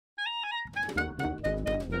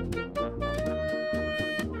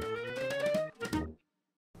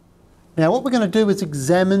Now what we're going to do is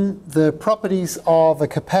examine the properties of a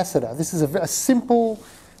capacitor. This is a simple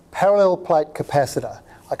parallel plate capacitor.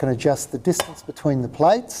 I can adjust the distance between the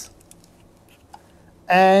plates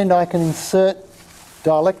and I can insert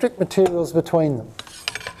dielectric materials between them.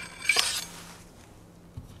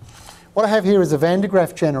 What I have here is a Van de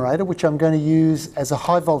Graaff generator, which I'm going to use as a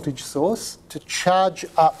high voltage source to charge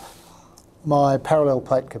up my parallel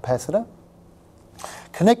plate capacitor.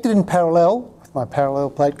 Connected in parallel with my parallel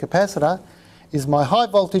plate capacitor is my high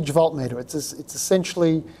voltage voltmeter. It's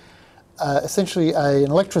essentially an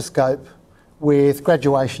electroscope with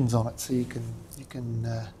graduations on it, so you can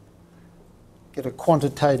get a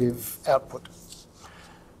quantitative output.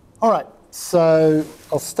 All right, so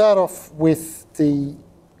I'll start off with the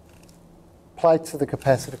plates of the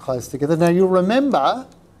capacitor close together. Now you'll remember,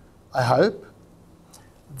 I hope,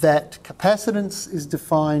 that capacitance is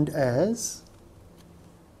defined as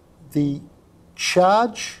the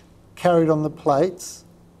charge carried on the plates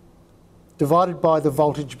divided by the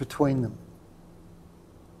voltage between them.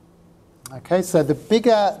 Okay, so the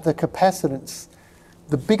bigger the capacitance,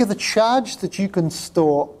 the bigger the charge that you can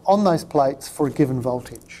store on those plates for a given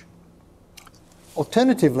voltage.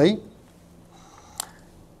 Alternatively,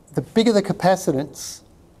 the bigger the capacitance,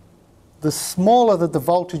 the smaller that the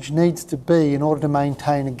voltage needs to be in order to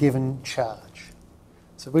maintain a given charge.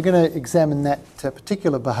 So we're going to examine that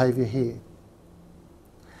particular behaviour here.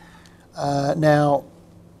 Now,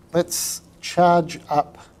 let's charge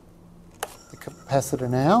up the capacitor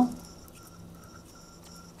now.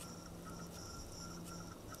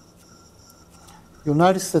 You'll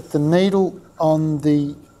notice that the needle on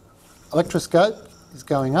the electroscope is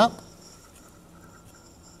going up,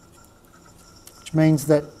 which means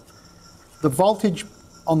that the voltage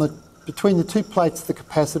between the two plates of the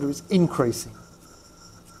capacitor is increasing.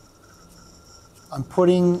 I'm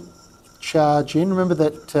putting charge in. Remember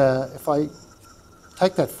that if I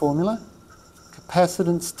take that formula,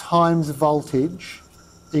 capacitance times voltage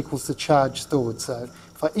equals the charge stored. So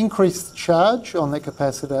if I increase the charge on that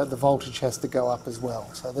capacitor, the voltage has to go up as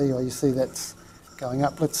well. So there you are, you see that's going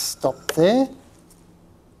up. Let's stop there.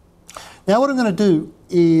 Now what I'm going to do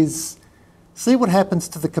is see what happens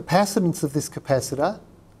to the capacitance of this capacitor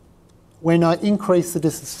when I increase the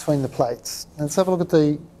distance between the plates. Now let's have a look at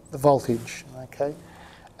the voltage. Okay.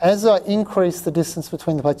 As I increase the distance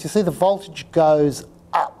between the plates, you see the voltage goes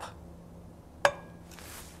up.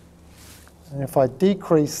 And if I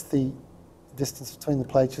decrease the distance between the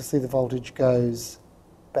plates, you'll see the voltage goes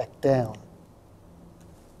back down.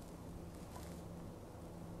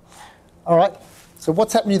 All right, so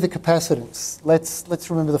what's happening to the capacitance? Let's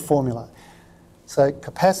remember the formula. So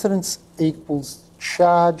capacitance equals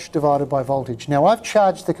charge divided by voltage. Now I've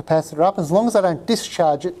charged the capacitor up. As long as I don't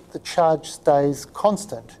discharge it, the charge stays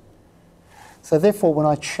constant. So therefore when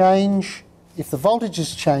I change, if the voltage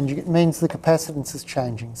is changing, it means the capacitance is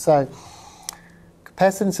changing. So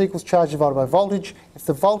capacitance equals charge divided by voltage. If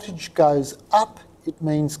the voltage goes up, it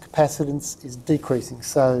means capacitance is decreasing.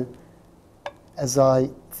 So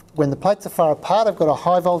when the plates are far apart, I've got a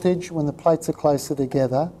high voltage. When the plates are closer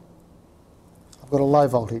together, I've got a low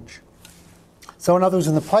voltage. So in other words,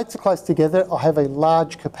 when the plates are close together, I have a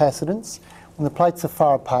large capacitance. When the plates are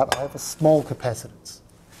far apart, I have a small capacitance.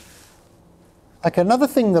 Okay, another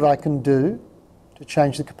thing that I can do to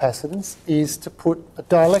change the capacitance is to put a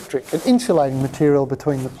dielectric, an insulating material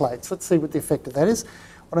between the plates. Let's see what the effect of that is.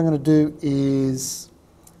 What I'm going to do is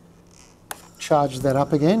charge that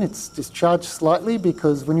up again. It's discharged slightly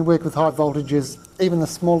because when you work with high voltages, even the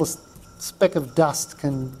smallest speck of dust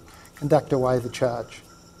can conduct away the charge.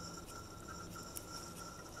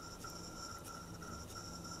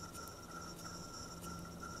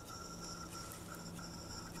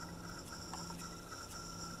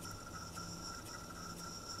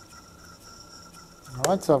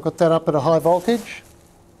 All right, so I've got that up at a high voltage.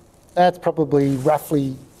 That's probably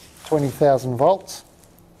roughly 20,000 volts.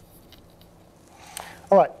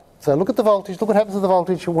 All right, so look at the voltage. Look what happens to the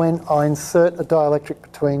voltage when I insert a dielectric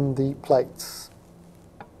between the plates.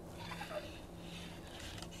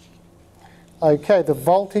 Okay, the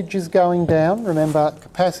voltage is going down. Remember,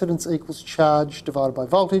 capacitance equals charge divided by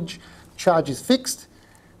voltage. Charge is fixed.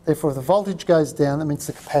 Therefore, if the voltage goes down, that means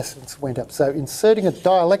the capacitance went up. So inserting a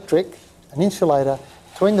dielectric, an insulator,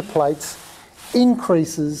 between the plates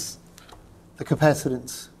increases the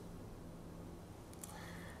capacitance.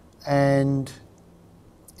 And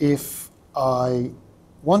if I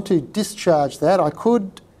want to discharge that, I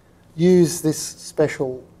could use this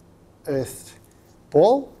special earthed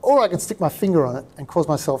ball, or I can stick my finger on it and cause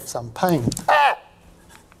myself some pain. Ah!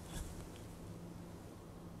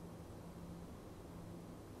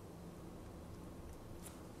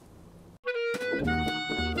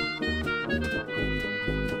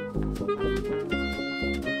 you.